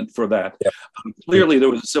settlement for that. Yeah. Clearly, there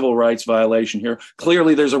was a civil rights violation here.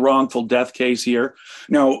 Clearly, there's a wrongful death case here.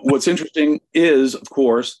 Now, what's interesting is, of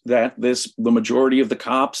course, that the majority of the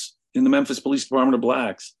cops in the Memphis Police Department are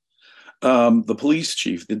blacks. The police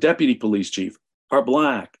chief, the deputy police chief are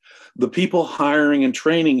black. The people hiring and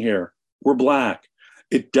training here were black.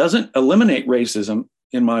 It doesn't eliminate racism,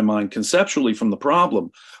 in my mind, conceptually from the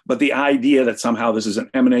problem, but the idea that somehow this is an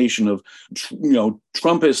emanation of,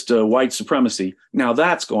 Trumpist white supremacy, now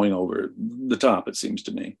that's going over the top, it seems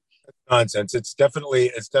to me. Nonsense. It's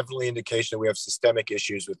definitely indication that we have systemic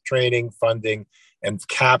issues with training, funding, and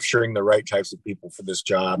capturing the right types of people for this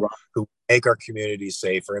job who make our communities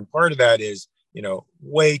safer. And part of that is,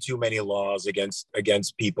 way too many laws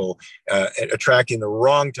against people, attracting the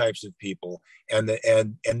wrong types of people, and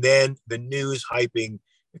then the news hyping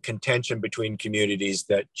contention between communities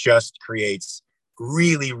that just creates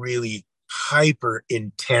really, really hyper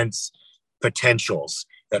intense potentials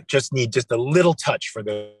that just need just a little touch for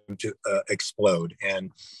them to explode.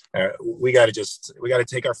 And we got to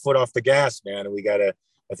take our foot off the gas, man. And we got to,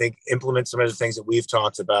 I think, implement some of the things that we've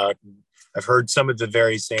talked about. I've heard some of the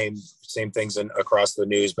very same things across the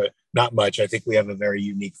news, but not much. I think we have a very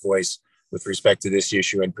unique voice with respect to this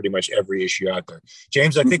issue and pretty much every issue out there.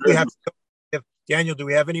 James, I think we have Daniel, do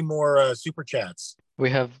we have any more super chats? We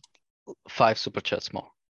have 5 super chats more.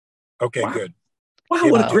 Okay, good. Wow,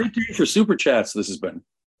 what a great day for super chats this has been.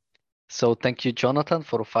 So thank you, Jonathan,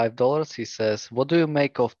 for $5. He says, what do you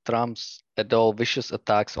make of Trump's et al. Vicious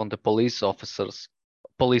attacks on the police officer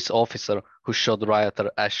who shot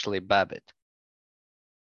rioter Ashley Babbitt?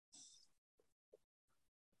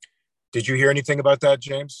 Did you hear anything about that,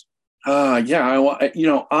 James? I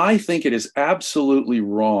think it is absolutely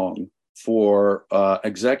wrong for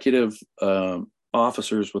executive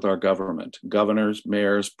officers with our government, governors,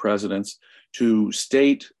 mayors, presidents, to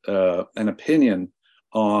state an opinion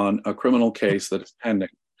on a criminal case that is pending.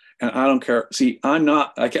 And I don't care. See,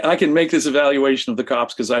 I can make this evaluation of the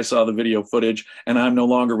cops because I saw the video footage and I'm no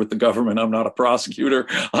longer with the government. I'm not a prosecutor.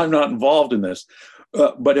 I'm not involved in this.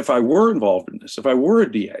 But if I were involved in this, if I were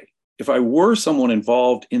a DA, if I were someone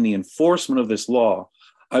involved in the enforcement of this law,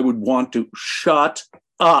 I would want to shut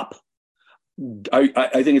up.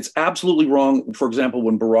 I think it's absolutely wrong. For example,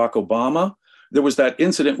 when Barack Obama, there was that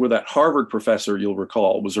incident where that Harvard professor, you'll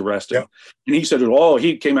recall, was arrested. Yeah. And he said,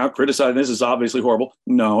 he came out criticizing, this is obviously horrible.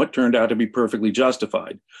 No, it turned out to be perfectly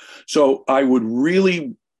justified. So I would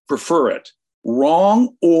really prefer it,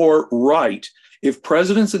 wrong or right, if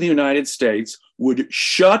presidents of the United States would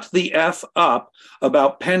shut the F up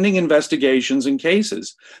about pending investigations and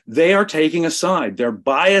cases. They are taking a side. They're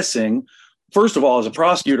biasing. First of all, as a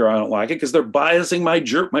prosecutor, I don't like it because they're biasing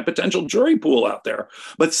my potential jury pool out there.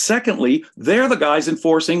 But secondly, they're the guys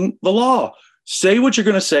enforcing the law. Say what you're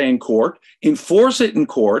going to say in court, enforce it in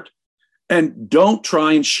court, and don't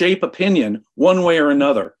try and shape opinion one way or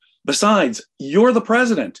another. Besides, you're the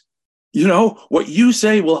president. What you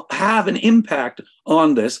say will have an impact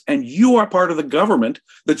on this, and you are part of the government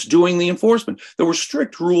that's doing the enforcement. There were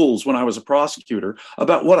strict rules when I was a prosecutor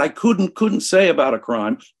about what I couldn't say about a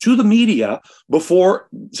crime to the media before,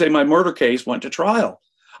 say, my murder case went to trial.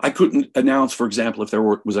 I couldn't announce, for example, if there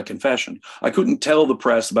was a confession. I couldn't tell the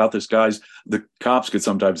press about this the cops could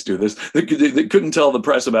sometimes do this. They couldn't tell the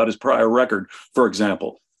press about his prior record, for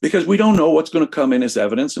example, because we don't know what's going to come in as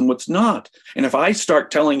evidence and what's not. And if I start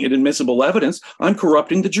telling inadmissible evidence, I'm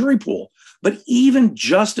corrupting the jury pool. But even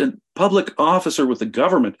just a public officer with the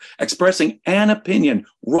government expressing an opinion,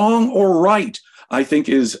 wrong or right, I think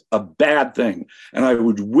is a bad thing. And I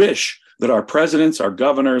would wish that our presidents, our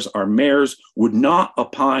governors, our mayors would not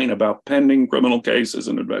opine about pending criminal cases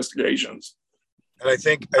and investigations. And I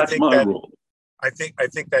think that's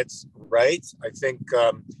right. I think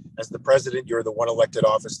as the president, you're the one elected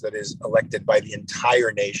office that is elected by the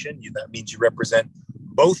entire nation. That means you represent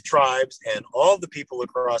both tribes and all the people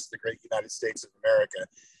across the great United States of America.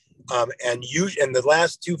 And the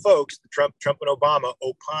last two folks, Trump and Obama,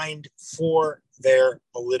 opined for their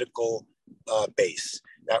political base.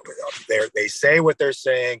 They say what they're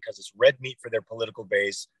saying because it's red meat for their political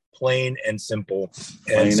base, plain and simple.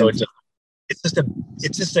 And so it's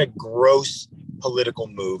just a gross political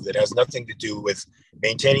move that has nothing to do with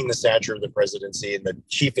maintaining the stature of the presidency and the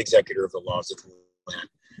chief executor of the laws of the land.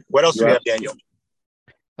 What else do we have, Daniel?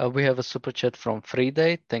 We have a super chat from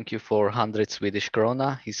Friday. Thank you for 100 Swedish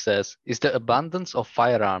krona. He says, is the abundance of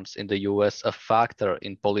firearms in the US a factor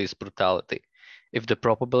in police brutality? If the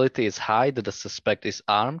probability is high that the suspect is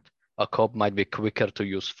armed, a cop might be quicker to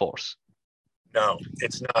use force. No,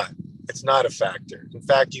 it's not. It's not a factor. In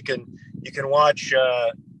fact, you can watch.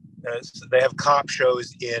 They have cop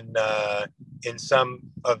shows in some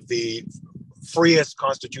of the freest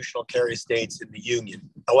constitutional carry states in the Union.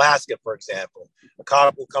 Alaska, for example, a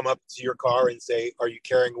cop will come up to your car and say, "Are you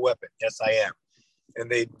carrying a weapon?" "Yes, I am."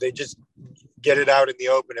 And they just get it out in the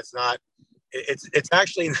open. It's not. It's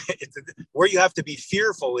actually where you have to be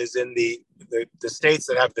fearful is in the states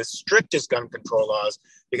that have the strictest gun control laws,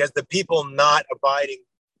 because the people not abiding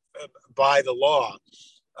by the law,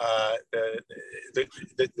 the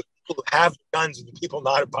people who have guns and the people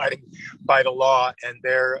not abiding by the law, and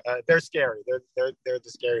they're scary. They're the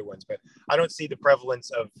scary ones. But I don't see the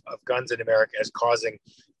prevalence of guns in America as causing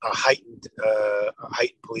a heightened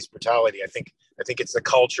police brutality. I think it's the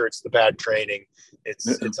culture, it's the bad training, it's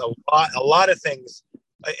a lot of things.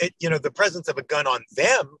 The presence of a gun on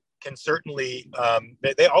them can certainly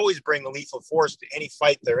they always bring lethal force to any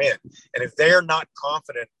fight they're in, and if they're not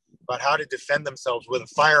confident about how to defend themselves with a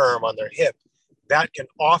firearm on their hip, that can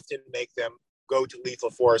often make them go to lethal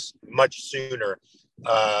force much sooner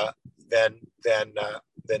than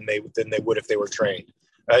they would if they were trained.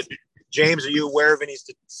 James, are you aware of any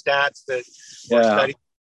stats that were studied?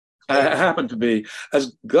 I happen to be.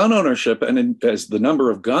 As gun ownership and as the number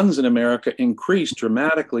of guns in America increased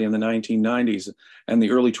dramatically in the 1990s and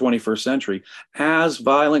the early 21st century, as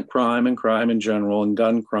violent crime and crime in general and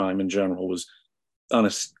gun crime in general was on a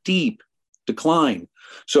steep decline.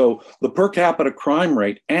 So the per capita crime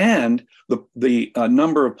rate and the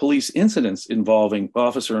number of police incidents involving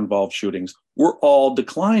officer-involved shootings were all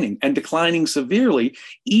declining, and declining severely,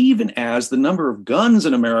 even as the number of guns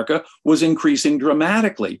in America was increasing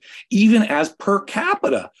dramatically, even as per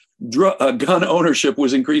capita gun ownership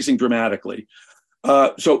was increasing dramatically.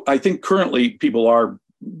 So I think currently people are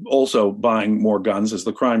also buying more guns as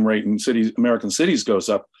the crime rate in American cities goes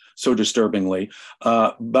up so disturbingly.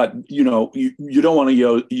 But, you don't want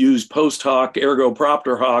to use post hoc, ergo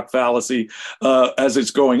propter hoc fallacy as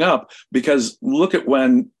it's going up, because look at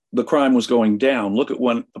when the crime was going down. Look at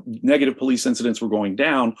when negative police incidents were going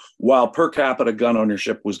down while per capita gun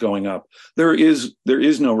ownership was going up. There is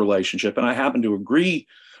no relationship. And I happen to agree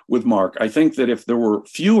with Mark. I think that if there were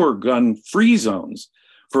fewer gun-free zones,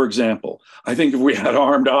 for example, I think if we had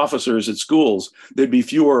armed officers at schools, there'd be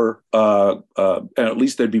fewer, and at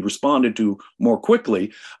least they'd be responded to more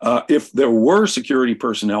quickly if there were security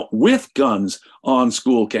personnel with guns on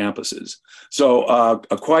school campuses. So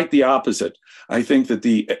quite the opposite. I think that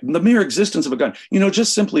the mere existence of a gun,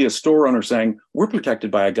 just simply a store owner saying, we're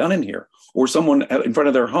protected by a gun in here, or someone in front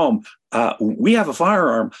of their home, we have a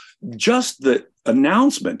firearm, just the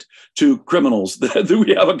announcement to criminals that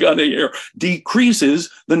we have a gun in here decreases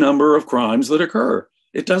the number of crimes that occur.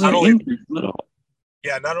 It doesn't increase them at all.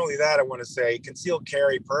 Yeah, not only that, I want to say concealed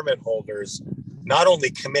carry permit holders not only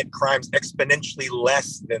commit crimes exponentially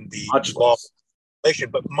less than the law,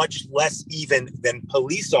 but much less even than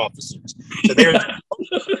police officers. So they're the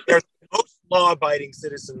most law-abiding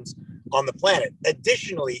citizens on the planet.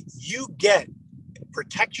 Additionally, you get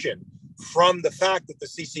protection from the fact that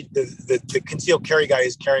the concealed carry guy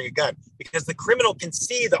is carrying a gun, because the criminal can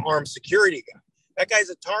see the armed security guy. That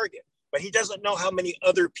guy's a target, but he doesn't know how many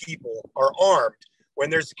other people are armed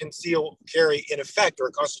when there's a concealed carry in effect, or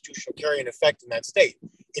a constitutional carry in effect in that state.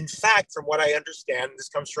 In fact, from what I understand, this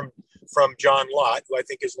comes from John Lott, who I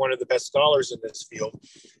think is one of the best scholars in this field,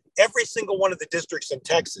 every single one of the districts in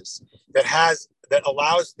Texas that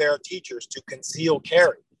allows their teachers to conceal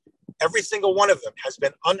carry, every single one of them has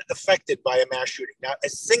been unaffected by a mass shooting. Now, a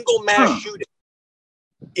single mass shooting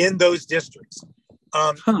in those districts.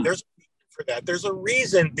 There's a reason for that. There's a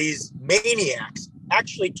reason these maniacs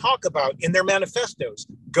actually talk about in their manifestos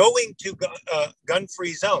going to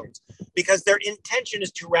gun-free zones because their intention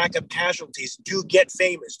is to rack up casualties, to get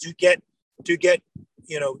famous, to get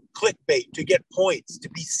clickbait, to get points, to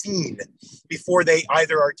be seen before they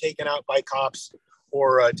either are taken out by cops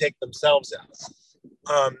or take themselves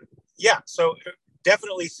out. So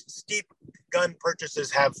definitely steep gun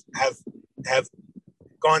purchases have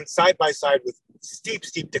gone side by side with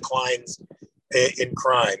steep declines in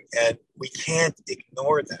crime, and we can't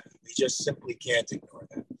ignore that. We just simply can't ignore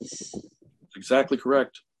that. Exactly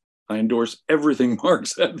correct. I endorse everything Mark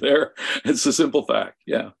said there. It's a simple fact.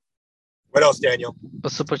 Yeah. What else, Daniel? A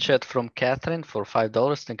super chat from Catherine for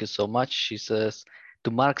 $5. Thank you so much. She says,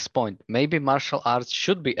 to Mark's point, maybe martial arts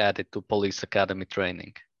should be added to police academy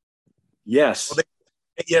training. Yes. Well,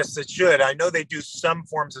 yes, it should. I know they do some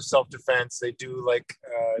forms of self-defense. They do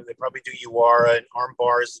they probably do UARA and arm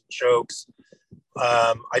bars and chokes.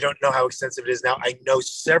 I don't know how extensive it is now. I know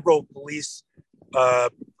several police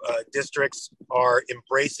districts are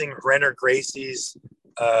embracing Renner Gracie's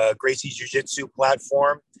Jiu-Jitsu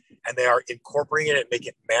platform, and they are incorporating it and making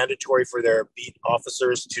it mandatory for their beat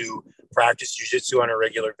officers to practice Jiu-Jitsu on a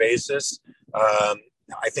regular basis.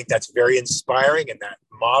 I think that's very inspiring, and that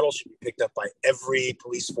model should be picked up by every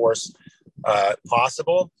police force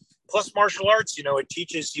possible. Plus, martial arts, it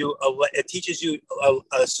teaches you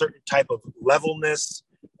a certain type of levelness,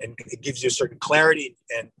 and it gives you a certain clarity.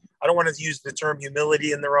 And I don't want to use the term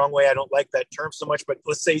humility in the wrong way. I don't like that term so much, but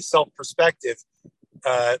let's say self-perspective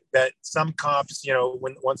that some cops,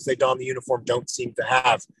 once they don the uniform, don't seem to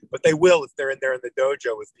have, but they will if they're in there in the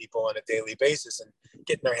dojo with people on a daily basis and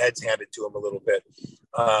getting their heads handed to them a little bit.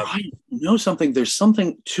 I know something. There's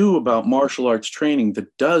something too about martial arts training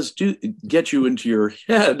that does get you into your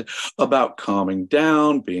head about calming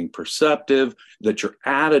down, being perceptive, that your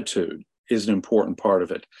attitude is an important part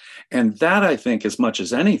of it. And that, I think, as much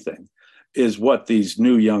as anything, is what these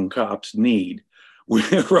new young cops need.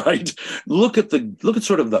 Right? Look at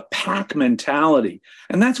sort of the pack mentality.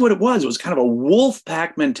 And that's what it was. It was kind of a wolf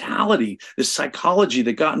pack mentality, this psychology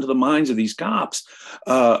that got into the minds of these cops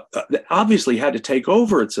that obviously had to take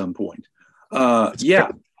over at some point. It's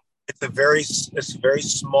a very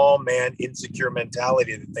small man, insecure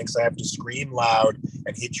mentality that thinks I have to scream loud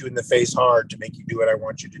and hit you in the face hard to make you do what I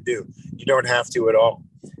want you to do. You don't have to at all.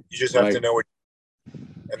 You just have to know what,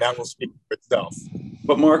 and that will speak for itself.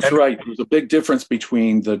 But Mark's right. There's a big difference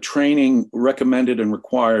between the training recommended and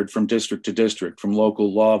required from district to district, from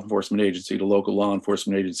local law enforcement agency to local law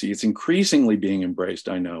enforcement agency. It's increasingly being embraced,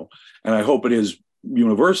 I know, and I hope it is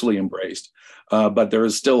universally embraced. But there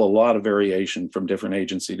is still a lot of variation from different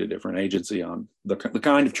agency to different agency on the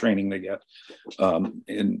kind of training they get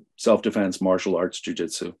in self-defense, martial arts,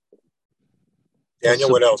 jiu-jitsu. Daniel,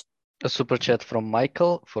 what else? A super chat from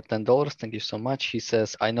Michael for $10. Thank you so much. He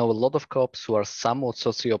says, I know a lot of cops who are somewhat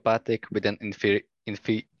sociopathic with an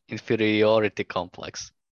inferiority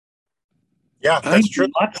complex. Yeah, that's true.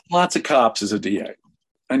 Lots of cops as a DA.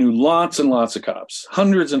 I knew lots and lots of cops.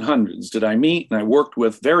 Hundreds and hundreds did I meet, and I worked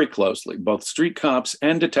with very closely, both street cops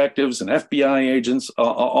and detectives and FBI agents,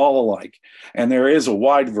 all alike. And there is a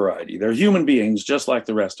wide variety. They're human beings just like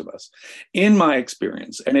the rest of us. In my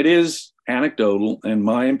experience, and it is anecdotal and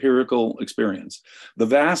my empirical experience, the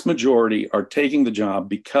vast majority are taking the job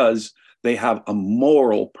because they have a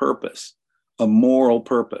moral purpose.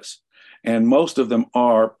 And most of them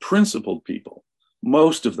are principled people.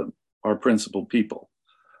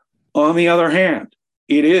 On the other hand,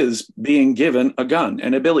 it is being given a gun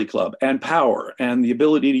and a billy club and power and the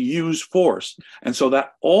ability to use force. And so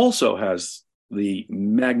that also has the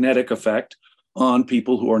magnetic effect on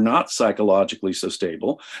people who are not psychologically so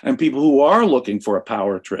stable and people who are looking for a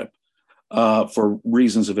power trip for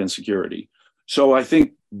reasons of insecurity. So I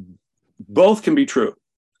think both can be true.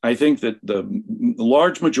 I think that the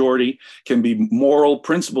large majority can be moral,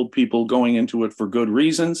 principled people going into it for good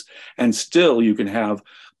reasons, and still you can have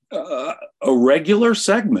a regular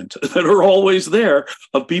segment that are always there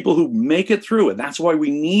of people who make it through. And that's why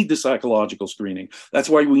we need the psychological screening. That's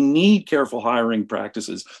why we need careful hiring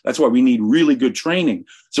practices. That's why we need really good training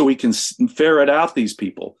so we can ferret out these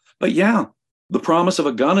people. But yeah, the promise of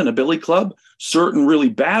a gun and a billy club, certain really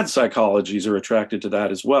bad psychologies are attracted to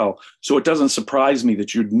that as well. So it doesn't surprise me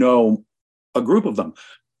that you'd know a group of them.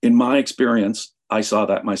 In my experience, I saw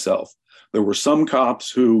that myself. There were some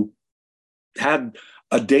cops who had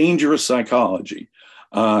a dangerous psychology.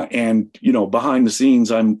 And, behind the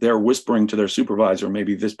scenes, they're whispering to their supervisor,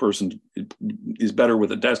 maybe this person is better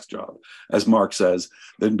with a desk job, as Mark says,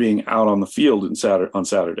 than being out on the field on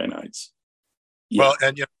Saturday nights. Yeah. Well,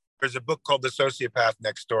 and there's a book called The Sociopath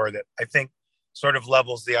Next Door that I think sort of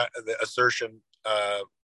levels the assertion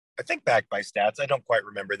I think backed by stats, I don't quite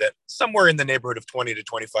remember, that somewhere in the neighborhood of 20 to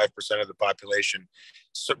 25% of the population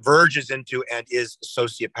verges into and is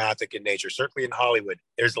sociopathic in nature. Certainly in Hollywood,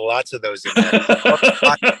 there's lots of those in there.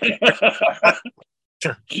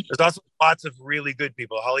 There's also lots of really good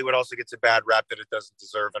people. Hollywood also gets a bad rap that it doesn't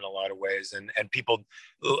deserve in a lot of ways. And people,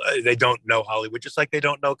 they don't know Hollywood, just like they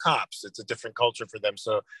don't know cops. It's a different culture for them.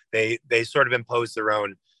 So they sort of impose their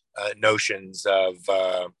own notions of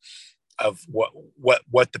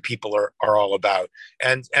what the people are all about.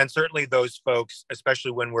 And certainly those folks,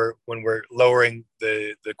 especially when we're lowering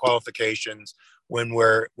the qualifications, when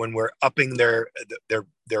we're upping their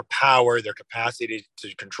power, their capacity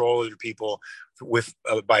to control other people with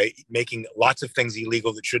by making lots of things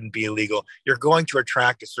illegal that shouldn't be illegal, you're going to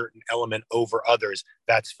attract a certain element over others.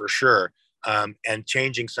 That's for sure. And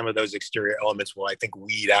changing some of those exterior elements will, I think,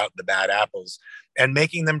 weed out the bad apples, and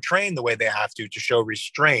making them train the way they have to show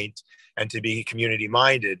restraint and to be community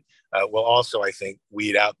minded will also, I think,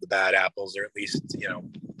 weed out the bad apples, or at least,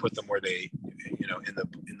 put them where they, in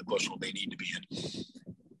the bushel they need to be in.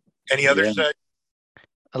 Any others?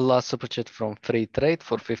 A last super chat from Free Trade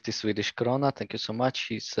for 50 Swedish krona. Thank you so much.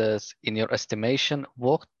 He says, in your estimation,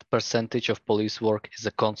 what percentage of police work is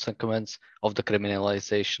a consequence of the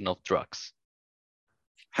criminalization of drugs?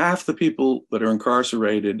 Half the people that are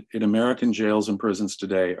incarcerated in American jails and prisons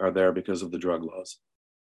today are there because of the drug laws.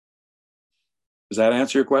 Does that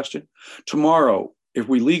answer your question? Tomorrow, if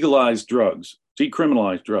we legalize drugs,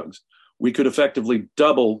 decriminalize drugs, we could effectively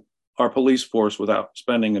double our police force without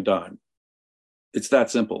spending a dime. It's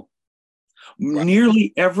that simple. Right.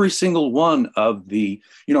 Nearly every single one of the,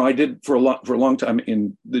 I did for a long time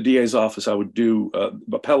in the DA's office, I would do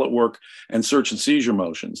appellate work and search and seizure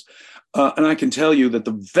motions. And I can tell you that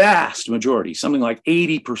the vast majority, something like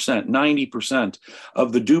 80%, 90%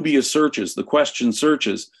 of the dubious searches, the question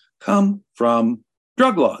searches, come from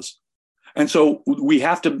drug laws. And so we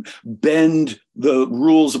have to bend the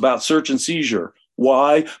rules about search and seizure.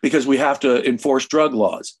 Why? Because we have to enforce drug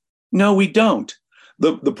laws. No, we don't.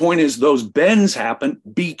 The point is those bends happen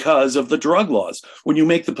because of the drug laws. When you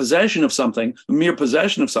make the possession of something, the mere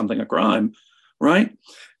possession of something, a crime, right?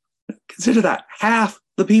 Consider that. Half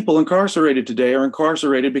the people incarcerated today are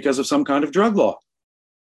incarcerated because of some kind of drug law.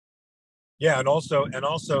 Yeah, and also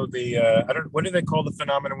the what do they call the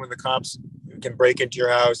phenomenon when the cops can break into your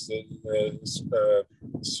house,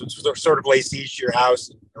 sort of lay siege to your house,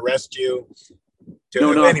 and arrest you?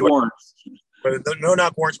 No-knock warrants. But the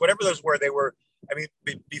no-knock warrants, whatever those were, they were. I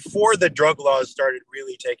mean, before the drug laws started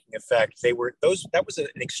really taking effect, that was an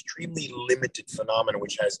extremely limited phenomenon,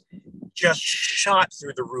 which has just shot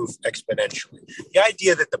through the roof exponentially. The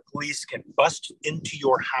idea that the police can bust into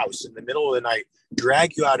your house in the middle of the night,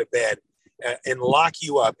 drag you out of bed, and lock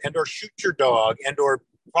you up, and or shoot your dog, and or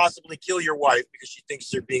possibly kill your wife because she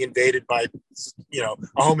thinks you're being invaded by, a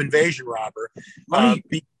home invasion robber,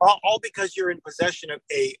 all because you're in possession of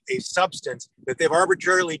a substance that they've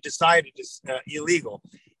arbitrarily decided is illegal,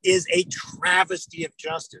 is a travesty of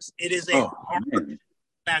justice. It is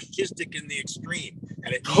fascistic in the extreme.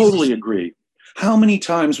 And it totally agree. How many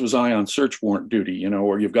times was I on search warrant duty,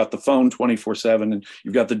 where you've got the phone 24/7 and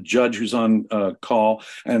you've got the judge who's on call,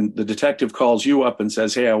 and the detective calls you up and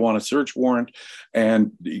says, hey, I want a search warrant.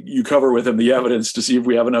 And you cover with him the evidence to see if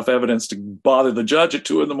we have enough evidence to bother the judge at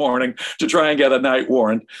 2 a.m. to try and get a night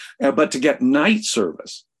warrant. But to get night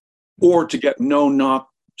service or to get no-knock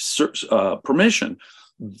permission,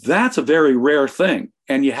 that's a very rare thing.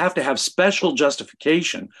 And you have to have special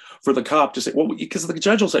justification for the cop to say, well, because the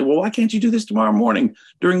judge will say, well, why can't you do this tomorrow morning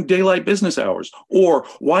during daylight business hours? Or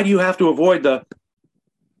why do you have to avoid the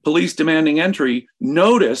police demanding entry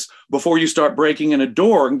notice before you start breaking in a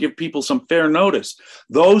door and give people some fair notice?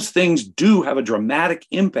 Those things do have a dramatic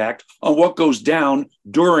impact on what goes down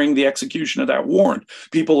during the execution of that warrant.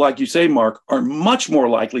 People, like you say, Mark, are much more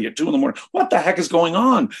likely at 2 a.m. What the heck is going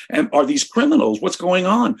on? And are these criminals? What's going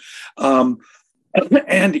on?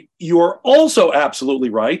 And you're also absolutely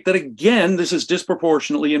right that, again, this is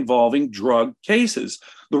disproportionately involving drug cases.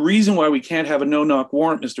 The reason why we can't have a no-knock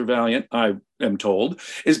warrant, Mr. Valiant, I am told,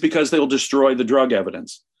 is because they'll destroy the drug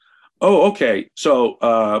evidence. Oh, okay.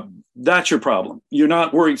 So that's your problem. You're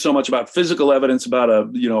not worried so much about physical evidence about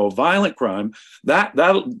a violent crime. That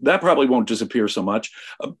probably won't disappear so much.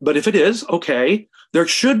 But if it is, okay, there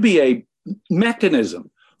should be a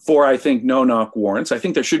mechanism for, I think, no-knock warrants. I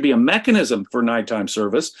think there should be a mechanism for nighttime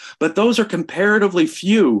service, but those are comparatively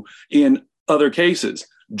few in other cases.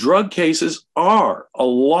 Drug cases are a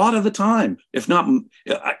lot of the time, if not,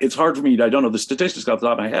 it's hard for me, I don't know the statistics off the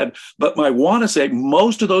top of my head, but I want to say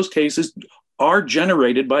most of those cases are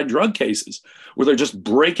generated by drug cases where they're just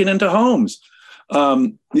breaking into homes.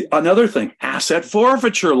 Another thing, asset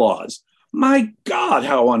forfeiture laws. My God,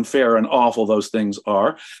 how unfair and awful those things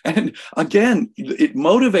are. And again, it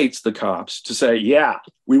motivates the cops to say, yeah,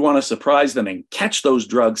 we want to surprise them and catch those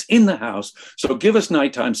drugs in the house. So give us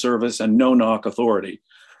nighttime service and no knock authority.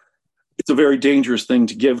 It's a very dangerous thing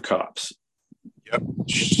to give cops. Yep,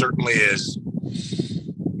 certainly is.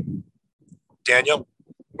 Daniel,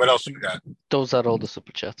 what else we got? Those are all the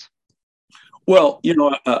super chats. Well,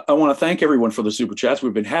 I want to thank everyone for the super chats.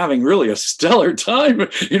 We've been having really a stellar time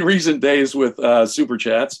in recent days with super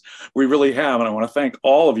chats. We really have, and I want to thank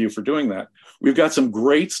all of you for doing that. We've got some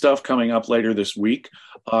great stuff coming up later this week.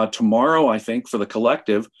 Tomorrow, I think, for the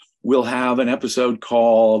collective, we'll have an episode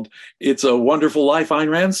called "It's a Wonderful Life,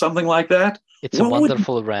 Ayn Rand," something like that. It's a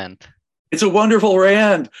wonderful rant. It's a wonderful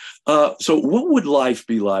rand. So what would life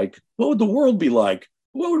be like? What would the world be like?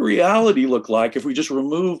 What would reality look like if we just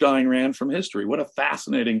removed Ayn Rand from history? What a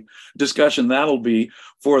fascinating discussion that'll be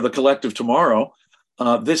for the collective tomorrow.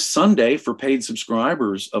 This Sunday, for paid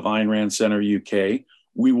subscribers of Ayn Rand Center UK,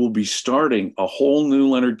 we will be starting a whole new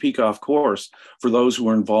Leonard Peikoff course for those who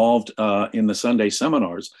are involved in the Sunday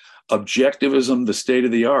seminars. Objectivism, the state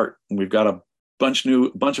of the art. And we've got a bunch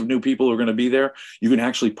of new people who are going to be there. You can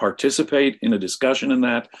actually participate in a discussion in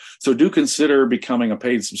that. So do consider becoming a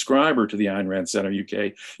paid subscriber to the Ayn Rand Center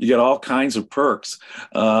UK. You get all kinds of perks,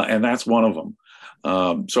 and that's one of them.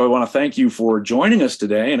 So I want to thank you for joining us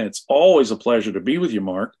today, and it's always a pleasure to be with you,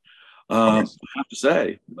 Mark. I have to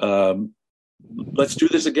say, let's do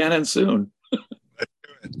this again and soon.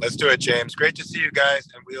 Let's do it, James. Great to see you guys,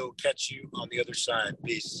 and we'll catch you on the other side.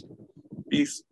 Peace. Peace.